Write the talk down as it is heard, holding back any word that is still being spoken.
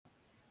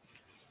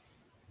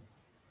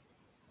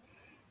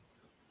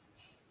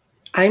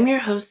I'm your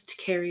host,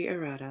 Carrie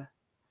Arata,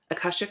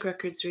 Akashic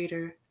Records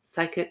reader,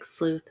 psychic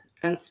sleuth,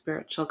 and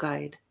spiritual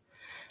guide.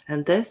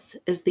 And this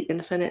is The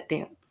Infinite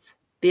Dance,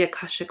 the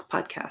Akashic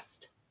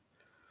podcast.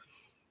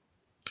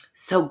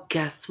 So,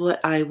 guess what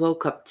I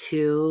woke up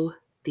to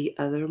the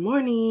other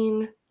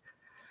morning?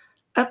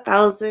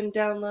 1,000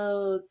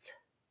 downloads.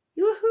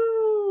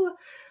 Woohoo!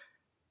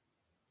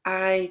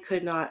 I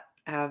could not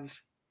have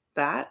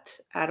that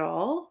at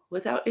all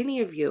without any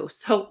of you.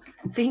 So,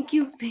 thank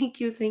you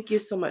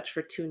so much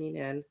for tuning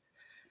in.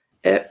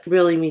 It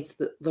really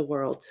means the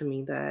world to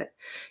me that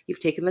you've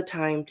taken the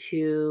time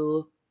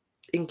to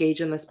engage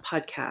in this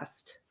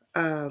podcast.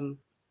 Um,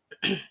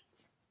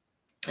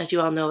 as you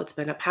all know, it's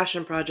been a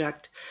passion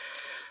project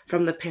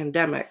from the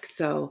pandemic.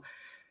 So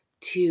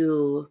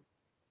to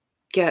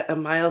get a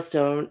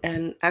milestone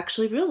and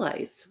actually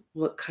realize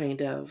what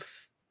kind of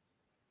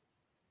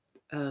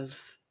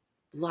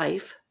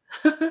life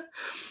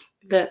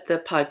that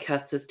the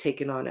podcast has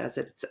taken on as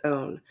its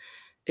own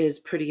is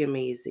pretty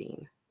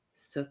amazing.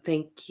 So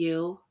thank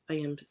you. I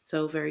am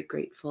so very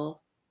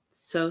grateful.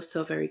 So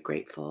very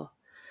grateful.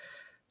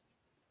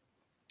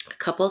 A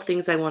couple of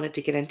things I wanted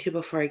to get into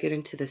before I get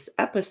into this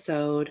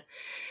episode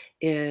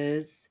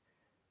is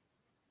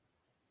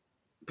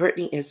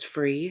Britney is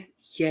free.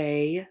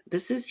 Yay.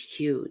 This is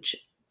huge.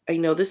 I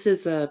know this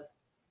is a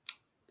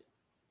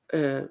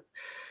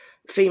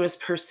famous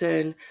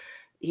person,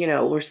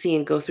 we're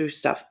seeing go through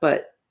stuff,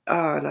 but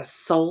on a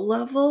soul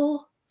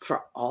level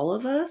for all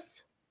of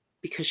us,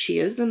 because she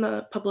is in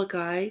the public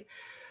eye,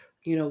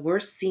 we're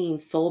seeing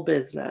soul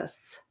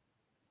business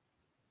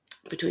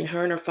between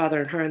her and her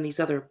father and her and these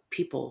other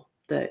people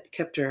that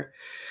kept her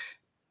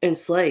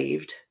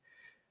enslaved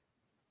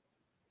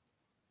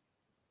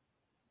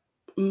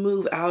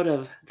move out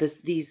of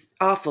these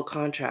awful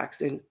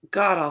contracts and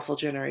god awful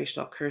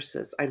generational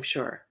curses, I'm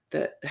sure,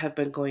 that have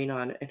been going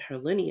on in her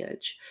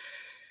lineage.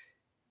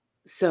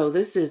 So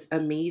this is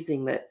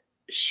amazing that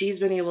she's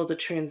been able to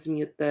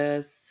transmute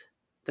this,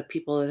 the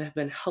people that have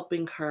been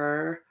helping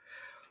her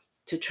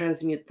to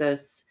transmute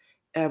this,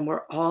 and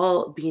we're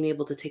all being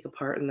able to take a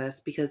part in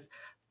this because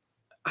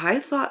I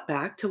thought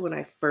back to when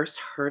I first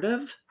heard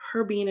of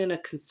her being in a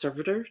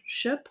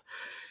conservatorship.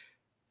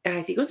 And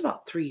I think it was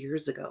about 3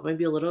 years ago,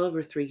 maybe a little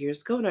over 3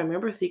 years ago, and I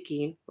remember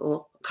thinking,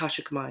 "Well,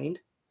 Akashic mind,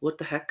 what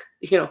the heck?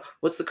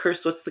 What's the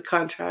curse? What's the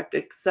contract,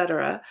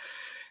 etcetera?"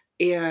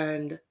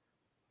 And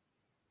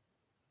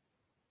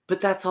but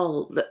that's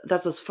all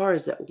that's as far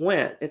as it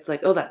went. It's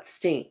like, "Oh, that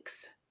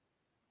stinks."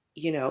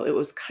 It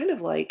was kind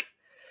of like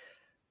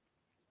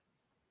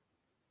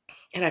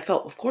and I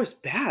felt, of course,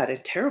 bad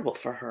and terrible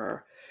for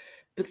her,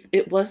 but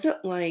it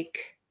wasn't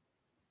like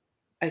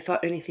I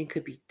thought anything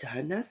could be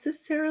done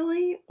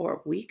necessarily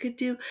or we could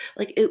do.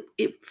 Like,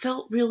 it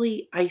felt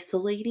really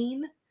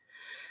isolating.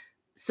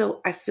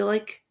 So I feel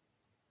like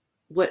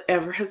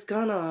whatever has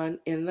gone on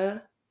in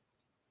the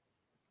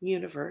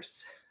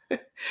universe,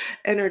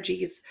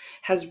 energies,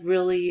 has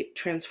really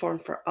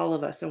transformed for all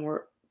of us. And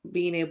we're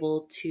being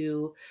able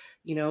to,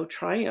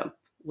 triumph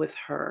with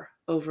her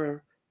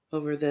over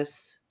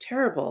this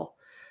terrible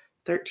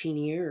 13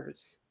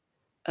 years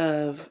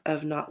of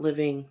not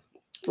living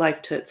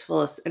life to its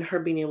fullest and her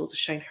being able to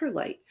shine her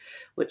light,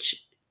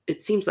 which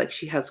it seems like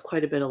she has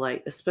quite a bit of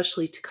light,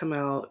 especially to come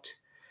out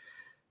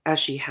as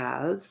she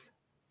has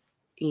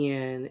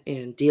in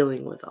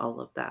dealing with all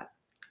of that.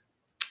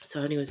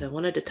 So, anyways, I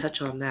wanted to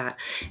touch on that.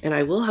 And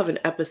I will have an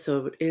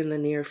episode in the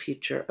near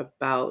future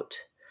about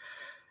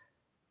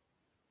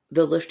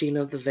the lifting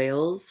of the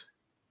veils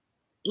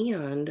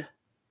and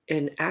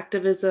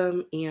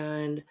activism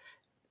and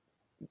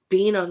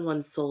being on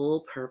one's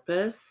soul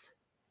purpose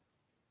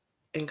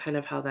and kind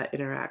of how that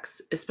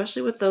interacts,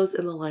 especially with those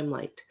in the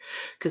limelight,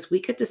 because we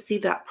get to see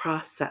that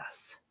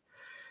process.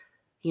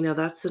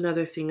 That's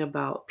another thing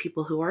about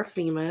people who are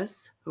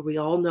famous, or we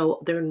all know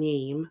their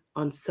name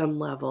on some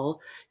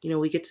level.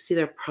 We get to see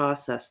their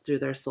process through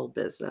their soul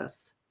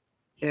business.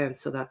 And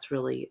so that's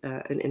really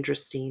an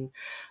interesting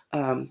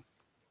um,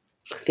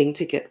 thing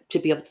to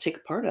be able to take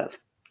a part of.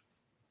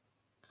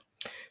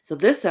 So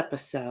this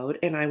episode,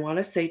 and I want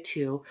to say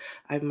too,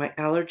 my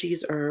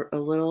allergies are a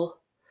little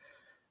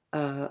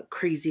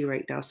crazy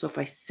right now. So if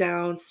I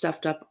sound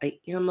stuffed up, I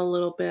am a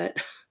little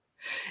bit,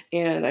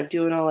 and I'm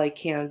doing all I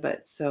can.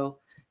 But so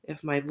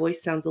if my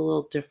voice sounds a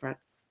little different,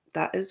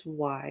 that is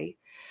why.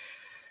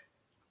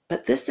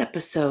 But this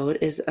episode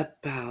is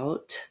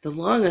about the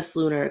longest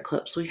lunar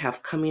eclipse we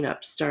have coming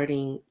up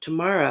starting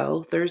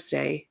tomorrow,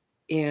 Thursday,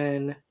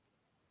 in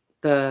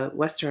the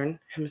Western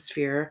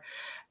Hemisphere,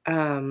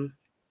 um,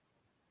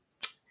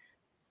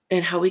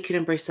 and how we can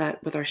embrace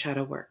that with our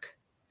shadow work.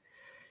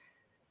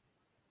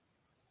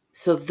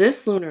 So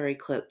this lunar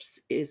eclipse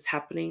is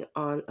happening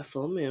on a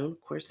full moon.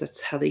 Of course,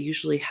 that's how they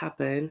usually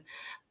happen.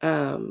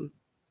 Um,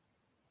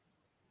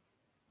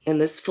 and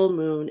this full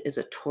moon is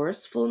a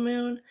Taurus full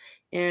moon,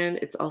 and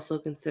it's also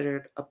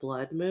considered a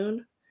blood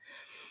moon.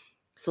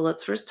 So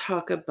let's first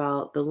talk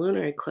about the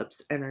lunar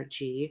eclipse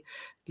energy.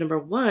 Number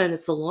one,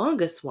 it's the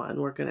longest one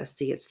we're going to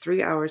see. It's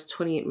 3 hours,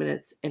 28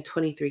 minutes, and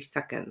 23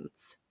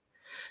 seconds.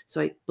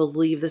 So I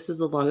believe this is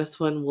the longest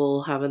one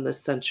we'll have in this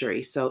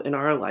century. So in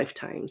our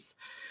lifetimes,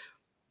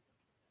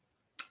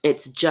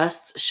 it's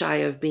just shy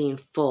of being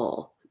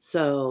full.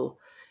 So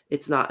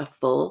it's not a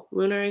full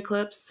lunar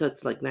eclipse. So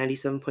it's like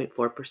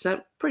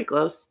 97.4%, pretty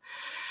close.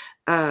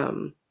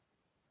 Um,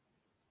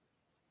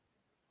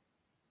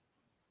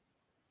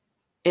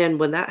 and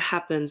when that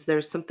happens,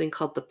 there's something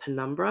called the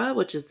penumbra,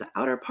 which is the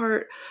outer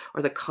part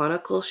or the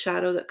conical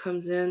shadow that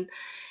comes in,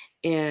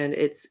 and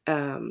it's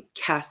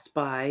cast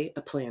by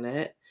a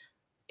planet.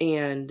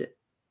 And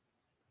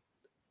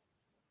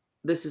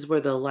this is where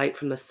the light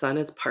from the sun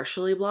is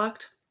partially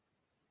blocked.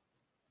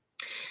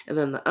 And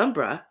then the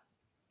umbra,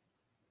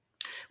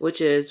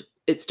 which is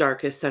its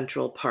darkest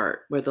central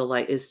part where the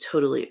light is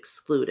totally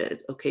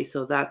excluded. Okay,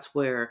 so that's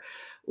where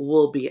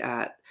we'll be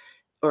at,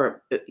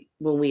 or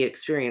when we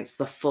experience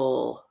the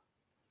full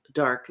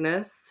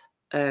darkness,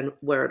 and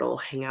where it'll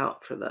hang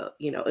out for the,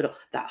 it'll,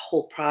 that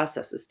whole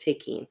process is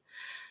taking,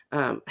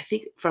 I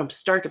think from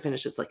start to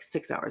finish, it's like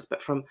 6 hours,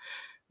 but from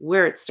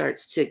where it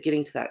starts to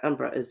getting to that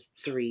umbra is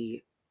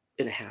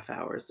 3.5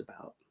 hours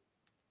about.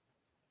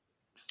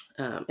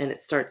 And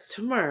it starts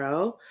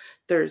tomorrow,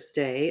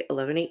 Thursday,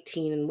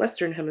 11:18 in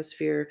Western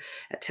Hemisphere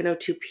at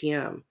 10:02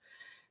 p.m.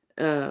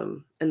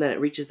 And then it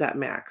reaches that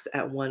max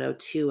at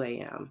 1:02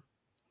 a.m.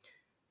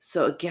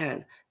 So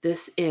again,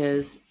 this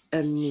is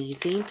an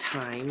amazing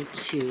time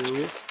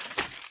to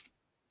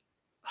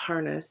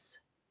harness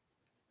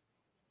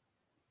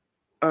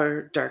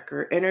our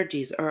darker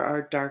energies or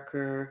our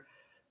darker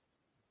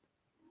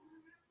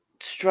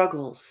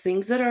struggles,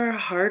 things that are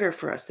harder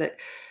for us, that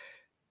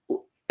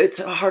it's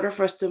harder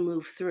for us to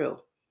move through,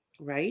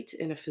 right?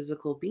 In a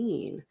physical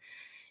being.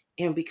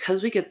 And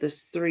because we get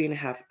this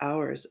 3.5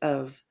 hours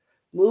of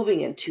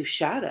moving into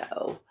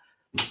shadow,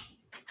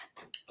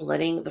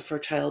 letting the fur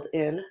child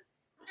in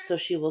so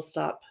she will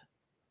stop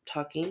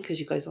talking, because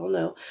you guys all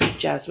know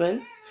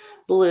Jasmine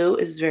Blue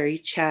is very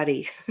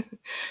chatty.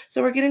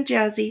 So we're getting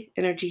jazzy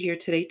energy here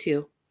today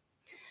too.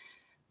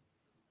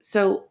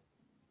 So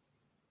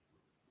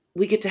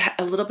we get to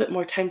a little bit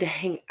more time to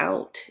hang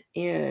out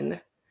in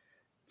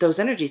those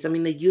energies. I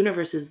mean, the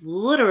universe is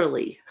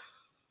literally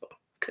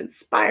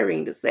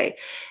conspiring to say,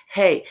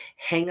 hey,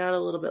 hang out a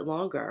little bit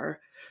longer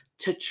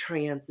to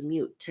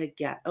transmute, to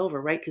get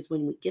over, right? Because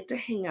when we get to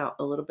hang out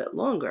a little bit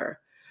longer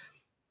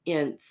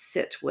and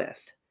sit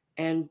with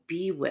and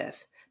be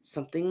with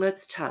something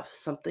that's tough,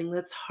 something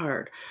that's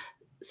hard,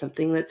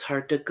 something that's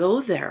hard to go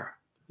there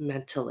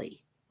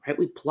mentally, right?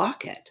 We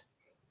block it.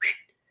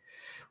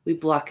 We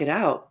block it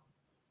out.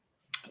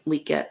 We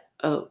get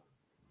a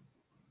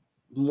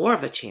more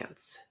of a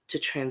chance to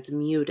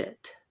transmute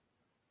it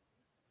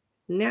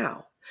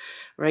now,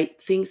 right?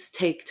 Things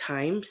take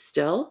time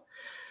still,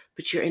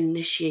 but you're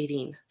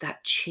initiating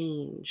that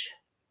change.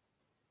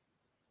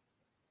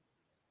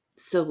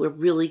 So we're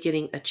really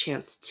getting a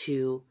chance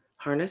to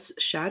harness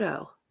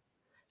shadow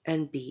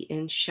and be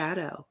in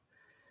shadow.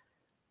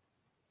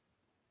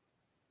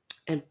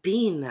 And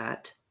being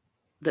that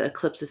the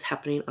eclipse is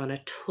happening on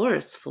a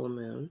Taurus full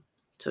moon,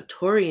 so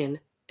Taurian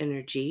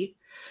energy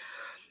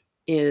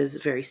is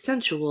very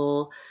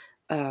sensual,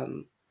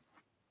 um,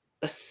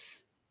 a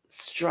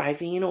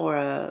striving or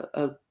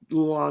a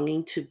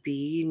longing to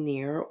be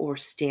near or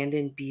stand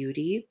in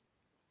beauty.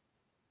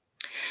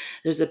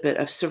 There's a bit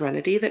of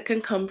serenity that can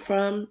come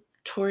from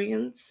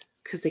Taurians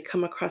because they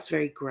come across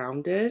very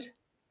grounded,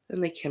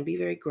 and they can be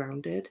very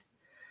grounded.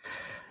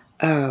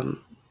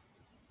 Um,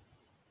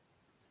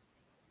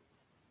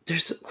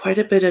 there's quite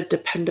a bit of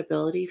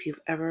dependability. If you've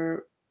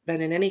ever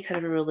been in any kind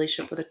of a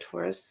relationship with a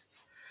Taurus,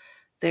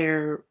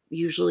 they're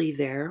usually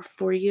there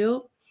for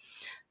you,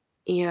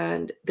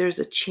 and there's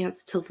a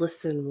chance to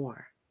listen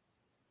more.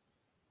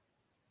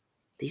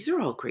 These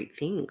are all great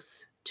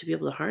things to be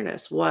able to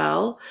harness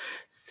while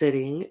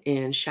sitting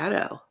in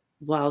shadow,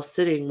 while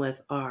sitting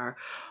with our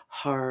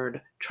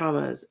hard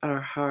traumas, our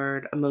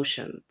hard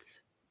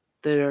emotions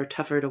that are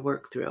tougher to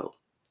work through.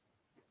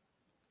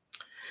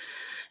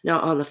 Now,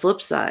 on the flip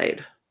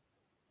side,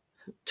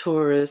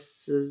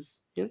 Taurus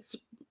is, it's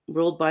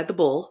ruled by the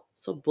bull,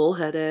 so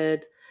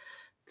bullheaded,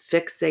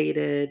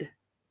 fixated,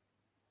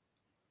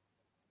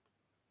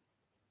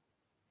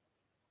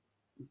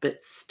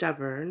 bit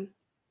stubborn.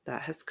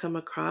 That has come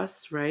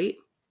across, right?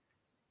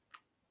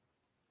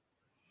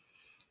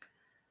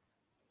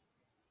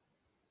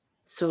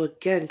 So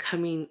again,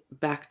 coming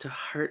back to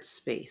heart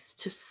space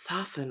to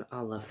soften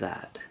all of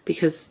that,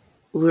 because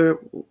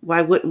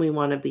why wouldn't we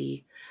want to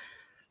be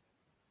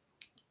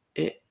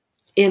i-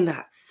 in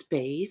that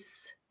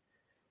space,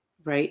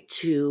 right?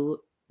 To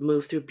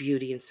move through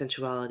beauty and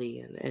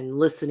sensuality and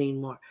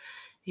listening more.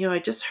 I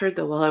just heard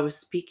that while I was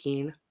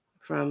speaking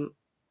from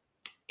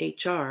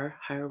HR,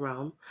 higher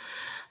realm,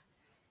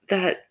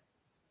 that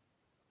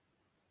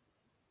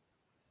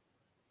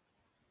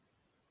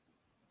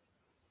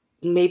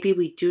maybe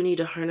we do need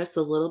to harness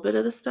a little bit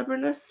of the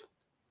stubbornness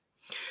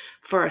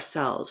for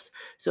ourselves.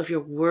 So if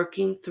you're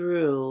working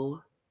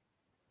through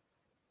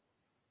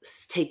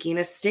taking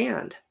a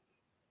stand,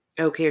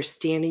 okay, or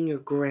standing your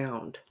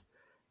ground,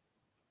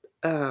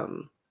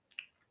 um,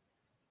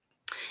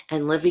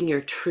 and living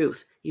your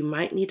truth. You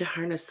might need to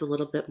harness a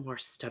little bit more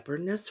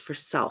stubbornness for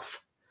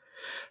self,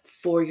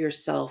 for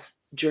yourself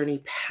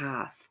journey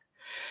path.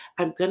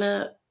 I'm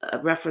gonna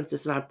reference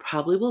this, and I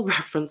probably will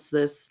reference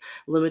this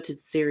limited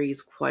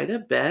series quite a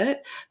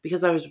bit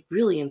because I was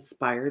really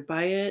inspired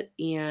by it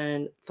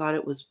and thought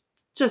it was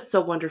just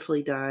so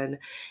wonderfully done.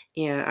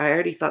 And I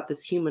already thought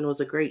this human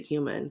was a great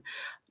human.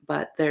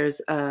 But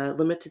there's a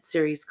limited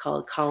series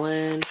called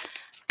Colin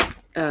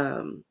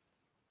um,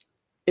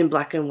 in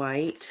Black and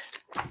White,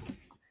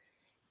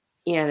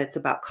 and it's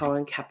about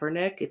Colin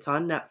Kaepernick. It's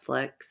on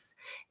Netflix,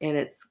 and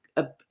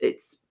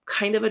it's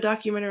kind of a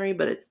documentary,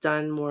 but it's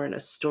done more in a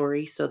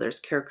story. So there's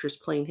characters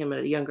playing him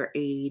at a younger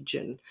age,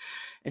 and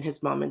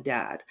his mom and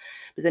dad.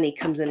 But then he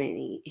comes in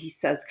and he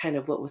says kind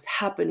of what was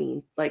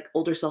happening, like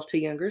older self to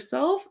younger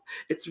self.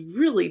 It's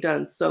really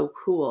done so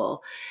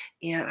cool.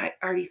 And I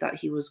already thought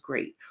he was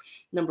great.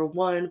 Number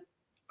one,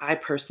 I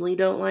personally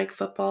don't like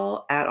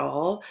football at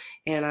all.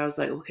 And I was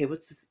like, okay,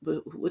 what's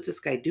this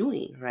guy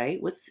doing? Right?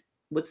 What's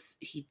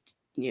he,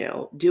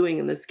 doing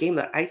in this game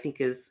that I think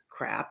is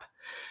crap?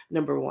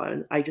 Number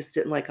one, I just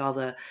didn't like all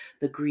the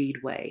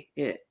greed way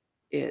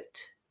it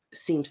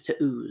seems to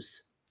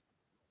ooze.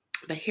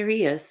 But here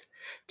he is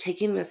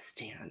taking this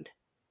stand,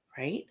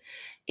 right?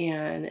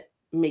 And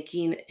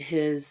making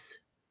his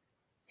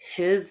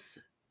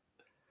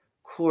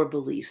core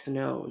beliefs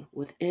known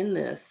within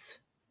this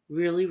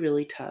really,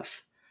 really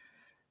tough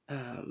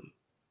um,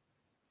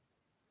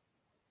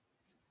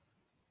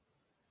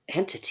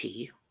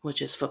 entity,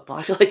 which is football.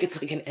 I feel like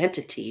it's like an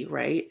entity,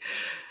 right?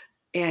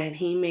 And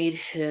he made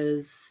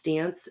his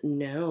stance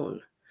known.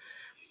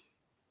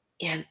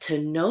 And to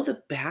know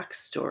the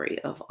backstory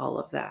of all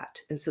of that.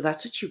 And so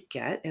that's what you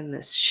get in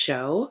this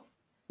show.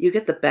 You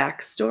get the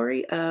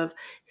backstory of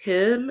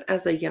him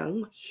as a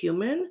young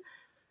human,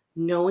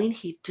 knowing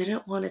he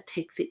didn't want to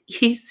take the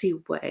easy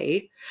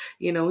way.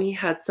 He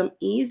had some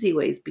easy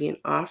ways being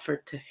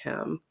offered to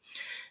him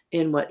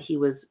in what he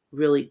was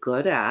really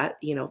good at.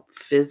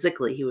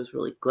 Physically, he was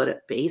really good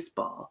at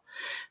baseball.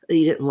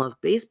 He didn't love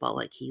baseball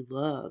like he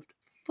loved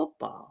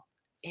football.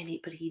 I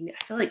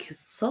feel like his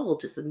soul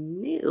just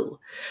knew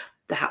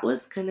that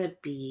was going to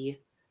be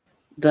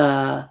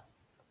the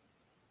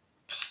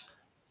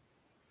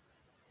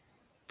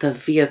the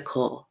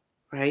vehicle,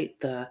 right?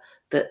 The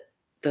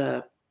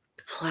the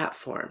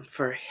platform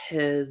for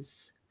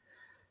his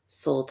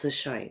soul to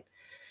shine.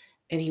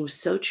 And he was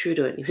so true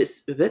to it. He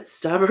was a bit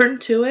stubborn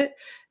to it,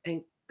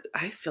 and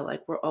I feel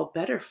like we're all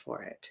better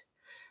for it.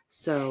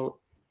 So,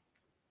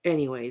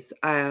 anyways,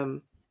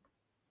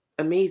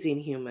 amazing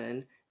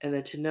human, and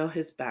then to know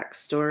his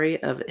backstory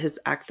of his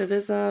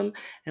activism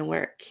and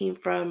where it came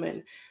from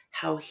and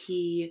how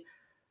he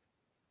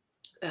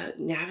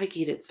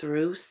navigated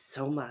through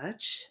so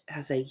much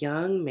as a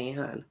young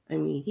man. I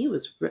mean, he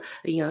was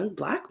a young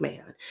black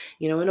man,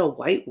 in a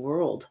white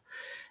world,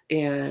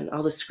 and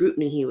all the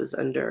scrutiny he was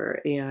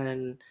under,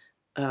 and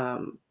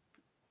um,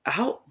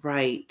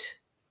 outright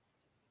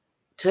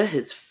to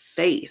his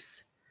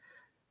face,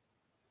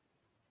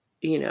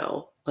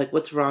 like,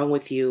 what's wrong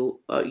with you?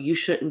 You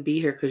shouldn't be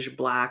here because you're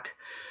black.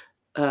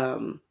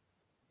 Um,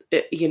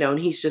 and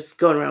he's just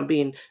going around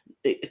being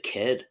a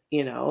kid,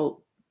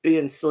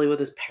 being silly with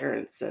his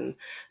parents and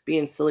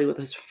being silly with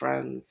his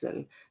friends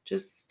and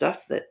just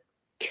stuff that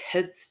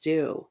kids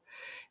do.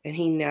 And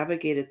he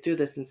navigated through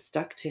this and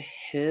stuck to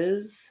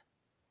his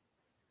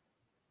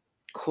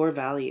core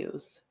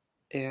values.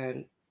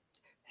 And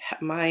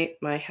my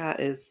hat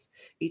is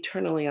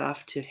eternally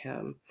off to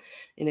him.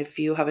 And if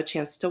you have a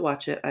chance to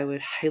watch it, I would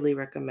highly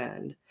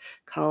recommend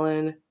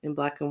Colin in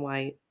Black and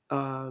White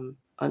on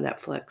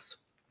Netflix.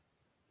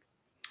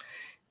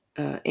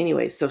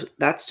 Anyway, so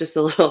that's just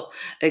a little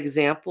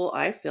example,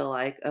 I feel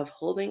like, of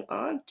holding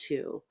on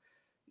to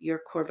your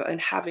core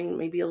and having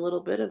maybe a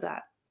little bit of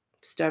that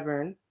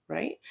stubborn,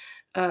 right?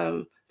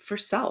 For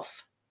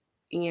self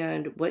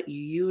and what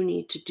you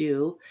need to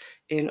do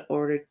in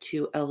order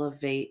to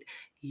elevate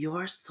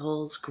your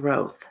soul's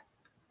growth.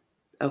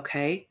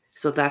 Okay,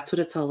 so that's what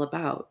it's all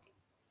about.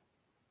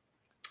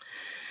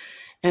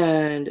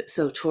 And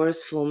so,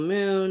 Taurus full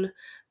moon,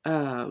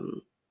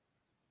 um,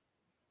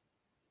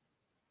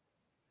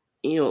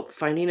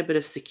 finding a bit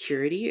of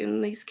security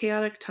in these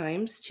chaotic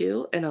times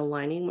too, and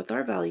aligning with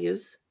our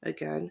values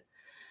again.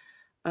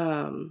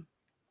 Um,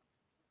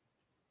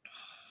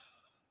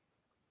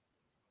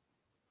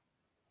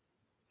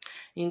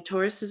 and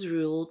Taurus is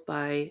ruled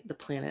by the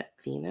planet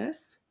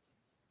Venus.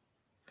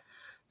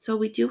 So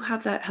we do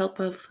have that help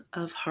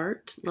of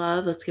heart,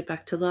 love. Let's get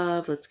back to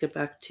love. Let's get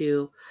back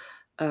to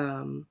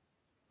um,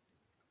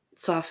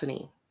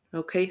 softening.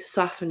 Okay,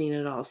 softening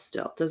it all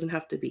still. It doesn't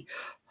have to be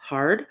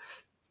hard.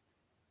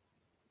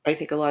 I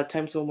think a lot of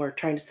times when we're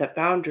trying to set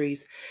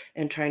boundaries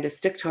and trying to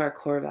stick to our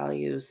core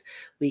values,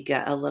 we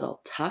get a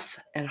little tough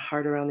and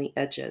hard around the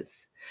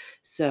edges.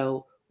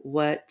 So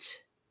what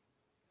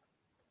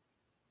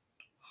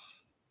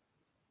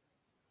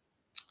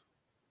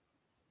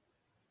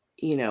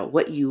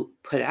you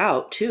put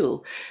out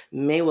too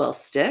may well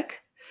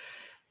stick,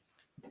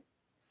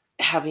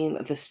 having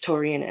this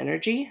Taurian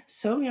energy.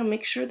 So,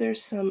 make sure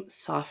there's some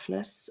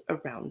softness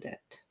around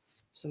it.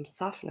 Some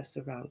softness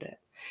around it.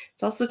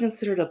 It's also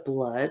considered a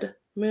blood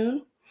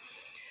moon.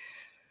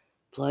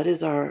 Blood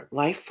is our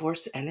life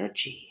force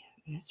energy.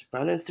 It's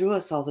running through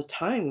us all the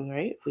time,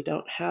 right? If we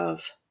don't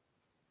have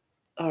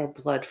our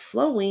blood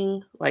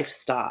flowing, life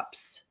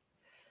stops.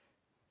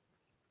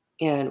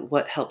 And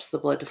what helps the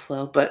blood to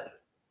flow? But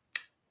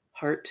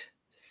heart.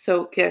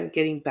 So again,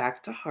 getting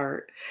back to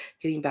heart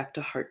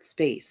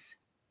space.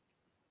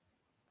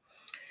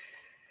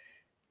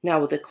 Now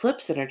with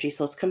eclipse energy,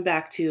 so let's come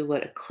back to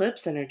what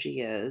eclipse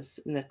energy is.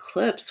 In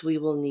eclipse, we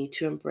will need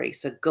to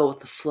embrace a go with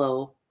the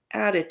flow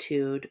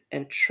attitude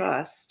and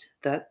trust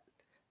that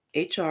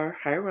HR,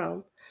 higher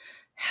realm,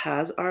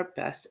 has our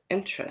best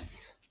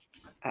interests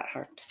at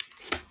heart,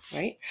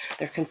 right?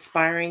 They're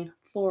conspiring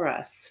for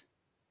us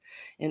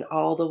in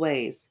all the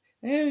ways.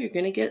 You're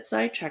going to get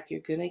sidetracked. You're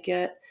going to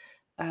get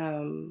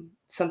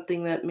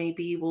something that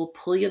maybe will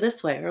pull you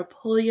this way or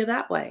pull you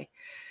that way.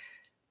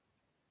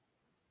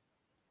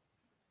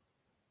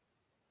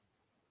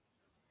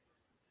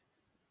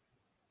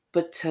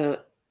 But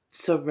to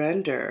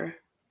surrender,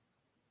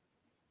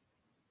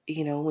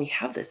 we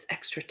have this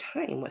extra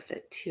time with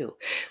it too.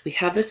 We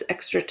have this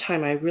extra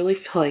time. I really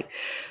feel like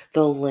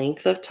the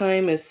length of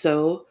time is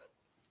so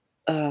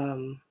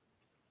um,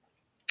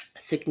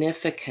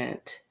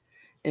 significant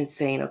in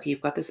saying, okay,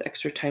 you've got this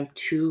extra time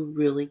to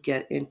really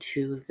get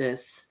into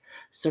this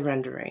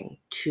surrendering,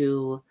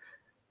 to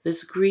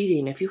this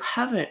greeting. If you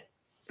haven't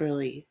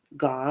really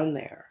gone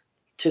there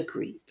to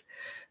greet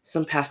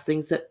some past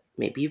things that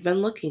maybe you've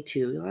been looking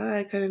to,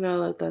 I kind of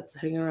know that that's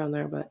hanging around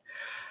there, but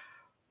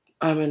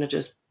I'm going to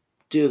just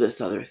do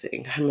this other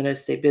thing. I'm going to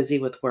stay busy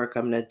with work.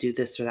 I'm going to do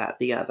this or that,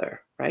 the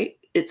other, right?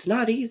 It's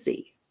not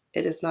easy.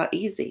 It is not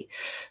easy.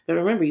 But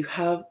remember, you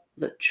have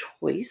the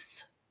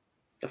choice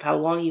of how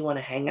long you want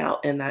to hang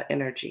out in that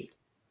energy.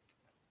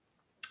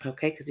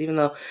 Okay, because even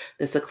though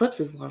this eclipse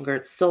is longer,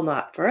 it's still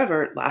not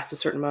forever. It lasts a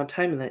certain amount of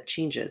time and then it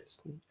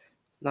changes.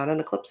 Not an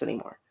eclipse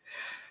anymore.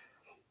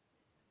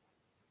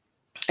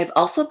 I've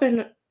also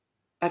been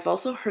I've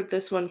also heard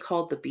this one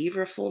called the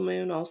beaver full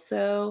moon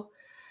also.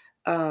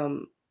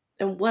 Um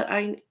and what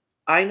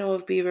I know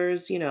of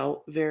beavers,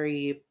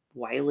 very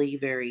wily,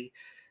 very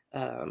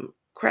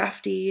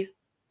crafty,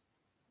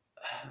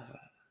 uh,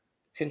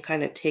 can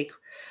kind of take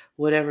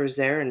whatever's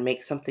there and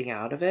make something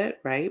out of it,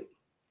 right?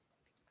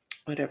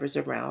 Whatever's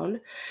around.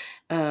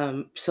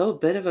 So a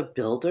bit of a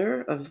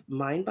builder of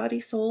mind,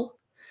 body, soul,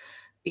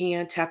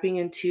 and tapping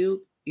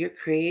into your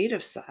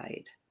creative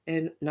side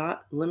and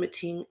not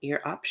limiting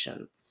your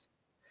options.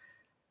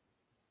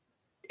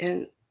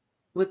 And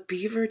with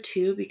beaver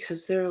too,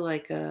 because they're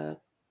like the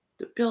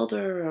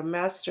builder, a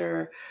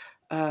master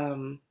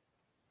um,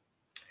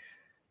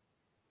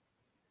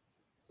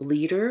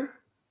 leader,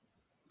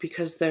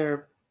 because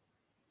they're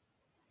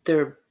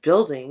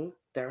building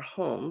their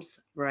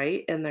homes,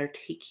 right? And they're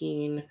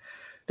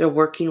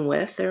working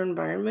with their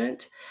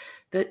environment,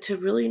 that to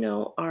really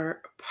know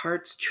our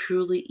parts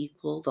truly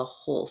equal the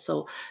whole.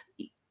 So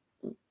e-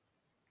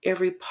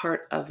 every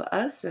part of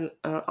us and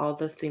all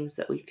the things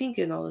that we think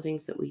and all the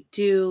things that we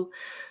do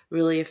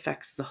really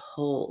affects the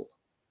whole.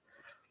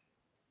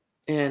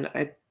 And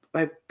I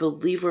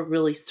believe we're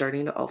really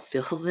starting to all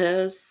feel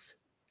this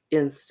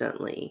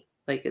instantly.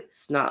 Like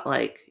it's not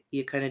like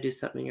you kind of do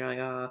something and you're like,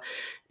 oh,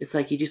 it's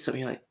like you do something,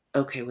 you're like,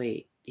 okay,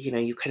 wait,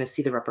 you kind of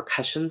see the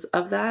repercussions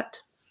of that.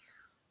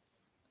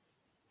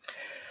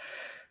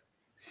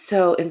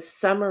 So, in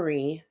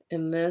summary,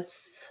 in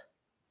this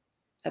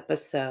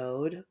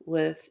episode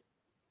with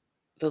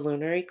the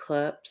lunar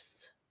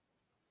eclipse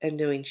and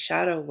doing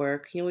shadow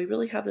work, we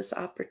really have this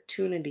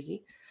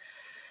opportunity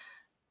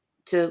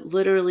to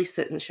literally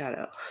sit in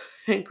shadow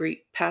and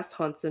greet past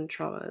haunts and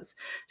traumas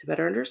to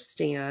better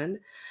understand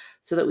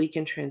so that we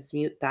can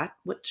transmute that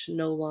which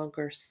no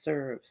longer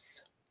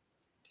serves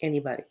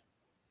anybody,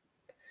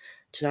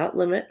 to not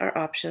limit our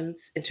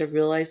options and to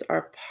realize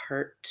our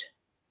part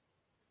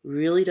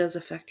really does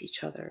affect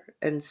each other,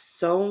 and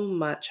so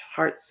much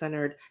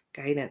heart-centered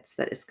guidance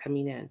that is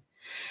coming in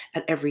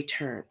at every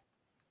turn,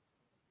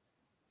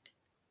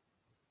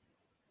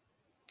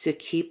 to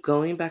keep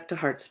going back to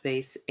heart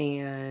space,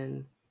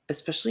 and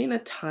especially in a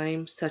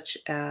time such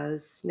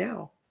as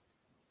now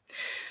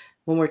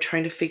when we're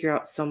trying to figure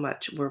out so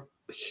much. We're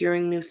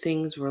hearing new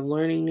things, we're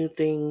learning new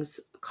things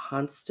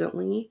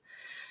constantly.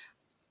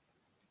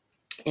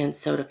 And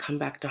so to come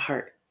back to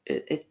heart,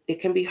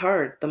 it can be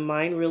hard. The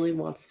mind really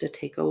wants to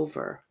take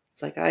over.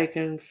 It's like, I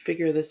can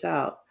figure this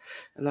out.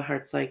 And the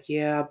heart's like,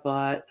 yeah,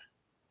 but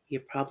you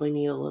probably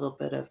need a little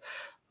bit of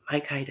my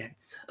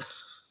guidance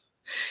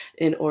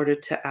in order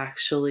to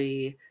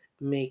actually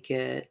make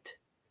it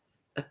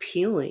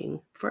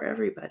appealing for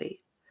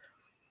everybody.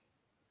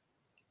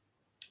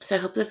 So I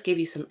hope this gave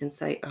you some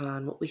insight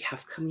on what we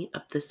have coming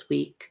up this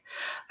week.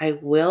 I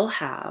will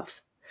have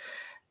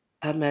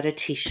a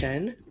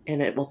meditation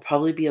and it will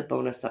probably be a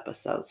bonus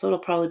episode. So it'll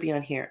probably be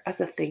on here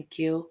as a thank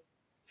you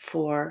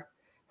for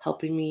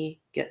helping me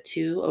get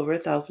to over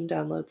 1,000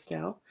 downloads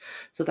now.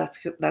 So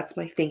that's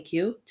my thank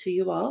you to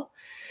you all.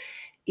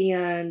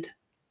 And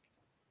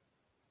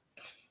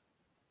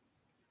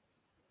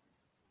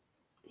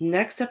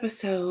next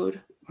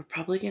episode, we're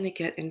probably going to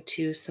get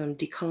into some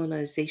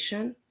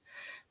decolonization,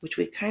 which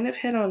we kind of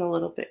hit on a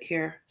little bit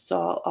here.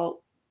 So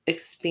I'll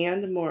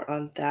expand more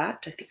on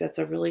that. I think that's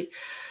a really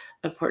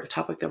important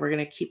topic that we're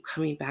going to keep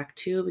coming back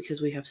to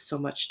because we have so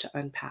much to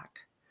unpack.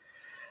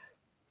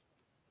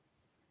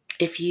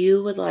 If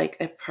you would like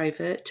a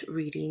private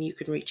reading, you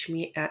can reach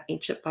me at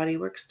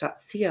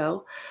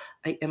ancientbodyworks.co.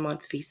 I am on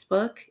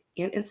Facebook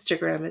and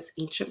Instagram as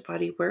Ancient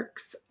Body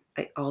Works.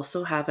 I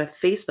also have a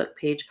Facebook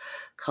page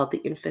called The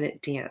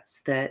Infinite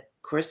Dance that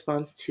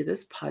corresponds to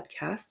this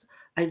podcast.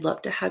 I'd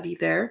love to have you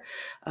there.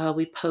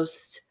 We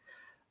post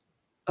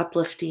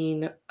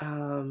uplifting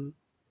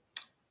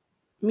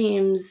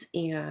memes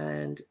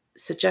and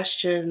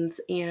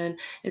suggestions, and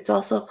it's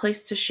also a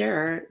place to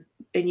share,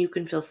 and you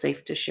can feel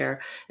safe to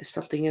share if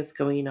something is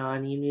going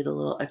on, you need a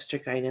little extra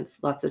guidance.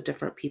 Lots of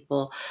different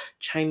people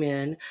chime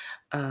in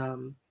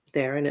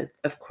there, and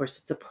of course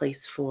it's a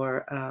place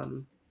for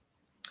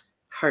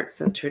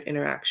heart-centered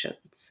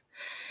interactions.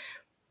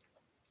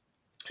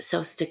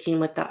 So sticking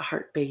with that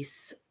heart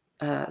base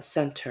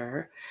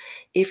center,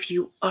 if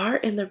you are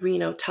in the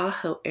Reno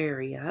Tahoe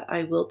area,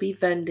 I will be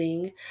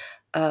vending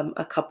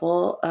a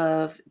couple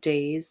of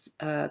days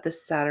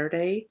this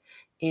Saturday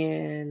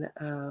in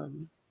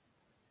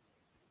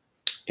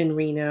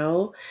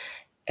Reno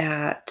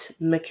at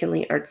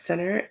McKinley Arts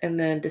Center, and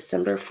then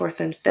December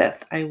 4th and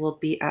 5th, I will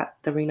be at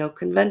the Reno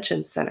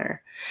Convention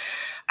Center.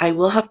 I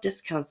will have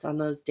discounts on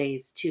those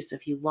days too. So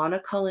if you want to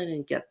call in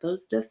and get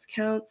those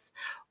discounts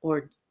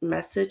or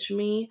message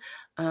me,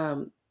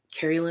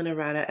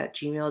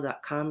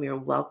 carolynarada@gmail.com, you're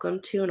welcome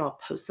to, and I'll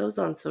post those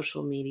on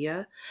social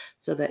media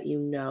so that you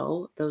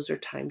know those are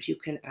times you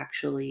can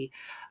actually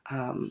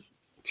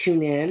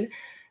tune in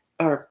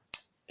or,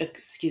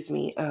 excuse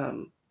me,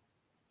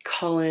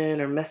 call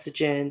in or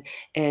message in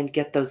and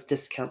get those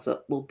discounts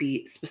that will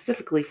be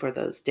specifically for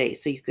those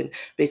days. So you can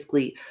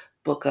basically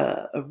book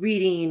a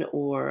reading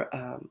or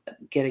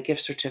get a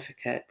gift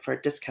certificate for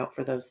a discount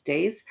for those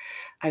days.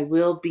 I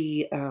will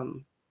be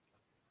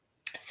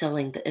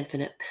selling the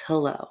Infinite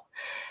Pillow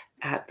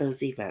at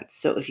those events.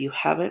 So if you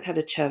haven't had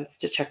a chance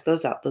to check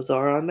those out, those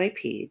are on my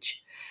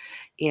page.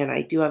 And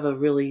I do have a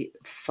really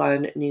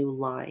fun new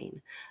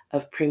line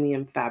of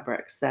premium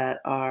fabrics that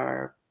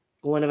are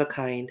one of a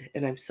kind.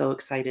 And I'm so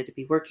excited to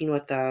be working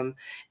with them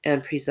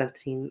and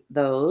presenting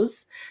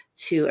those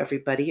to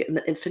everybody. And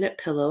the Infinite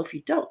Pillow, if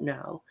you don't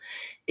know,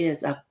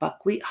 is a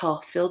buckwheat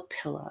hull filled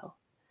pillow.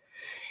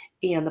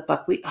 And the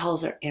buckwheat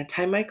hulls are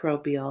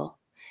antimicrobial.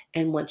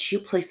 And once you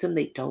place them,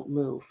 they don't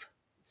move.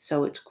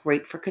 So it's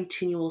great for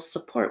continual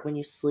support when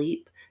you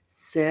sleep,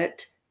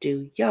 sit,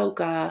 do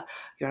yoga,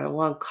 you're on a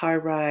long car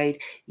ride.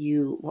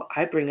 Well,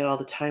 I bring it all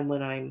the time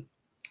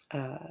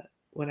uh,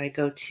 when I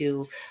go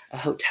to a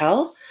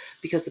hotel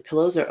because the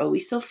pillows are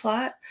always so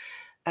flat.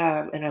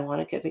 And I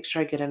want to make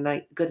sure I get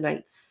a good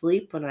night's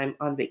sleep when I'm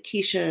on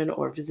vacation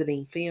or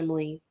visiting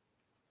family.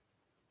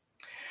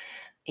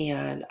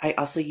 And I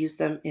also use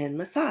them in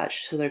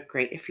massage. So they're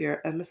great if you're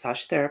a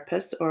massage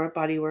therapist or a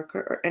body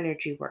worker or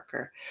energy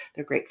worker.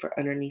 They're great for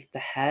underneath the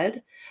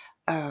head.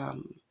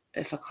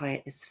 If a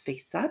client is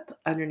face up,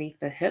 underneath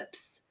the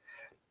hips,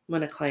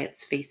 when a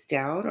client's face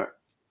down,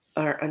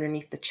 or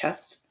underneath the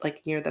chest,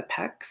 like near the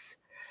pecs,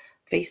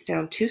 face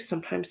down too.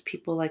 Sometimes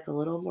people like a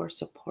little more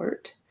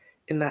support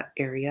in that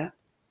area.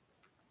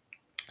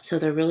 So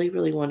they're really,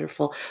 really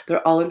wonderful.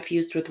 They're all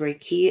infused with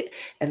Reiki,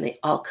 and they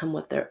all come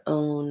with their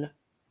own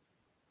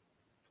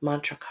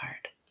mantra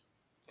card.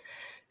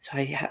 So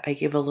I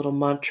give a little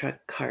mantra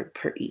card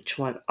per each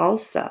one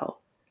also.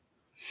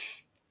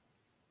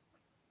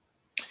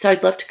 So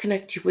I'd love to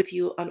connect with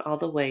you on all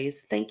the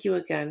ways. Thank you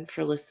again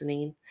for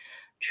listening,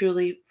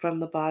 truly from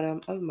the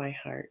bottom of my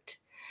heart.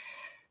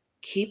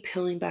 Keep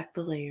peeling back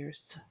the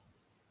layers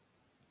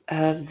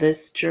of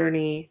this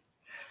journey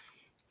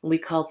we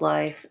call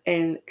life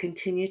and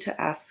continue to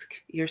ask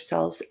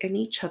yourselves and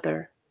each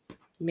other,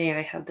 may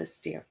I have this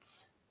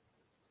dance?